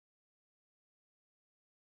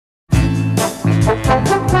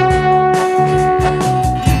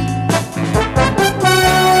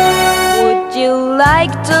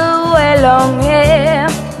long hair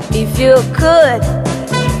if you could?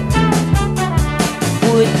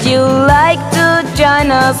 Would you like to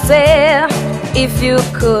join us here if you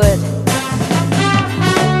could?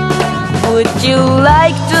 Would you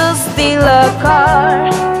like to steal a car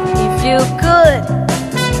if you could?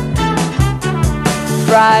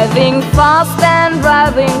 Driving fast and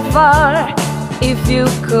driving far if you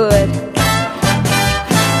could.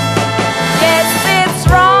 Yes, it's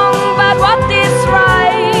wrong, but what is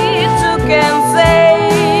right, who can say?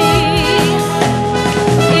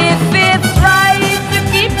 If it's right to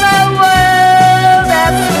keep the world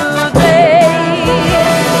as today,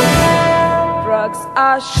 drugs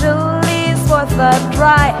are surely worth a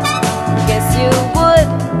try. Guess you would.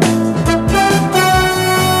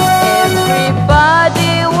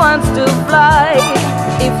 Everybody wants to fly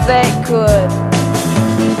if they could.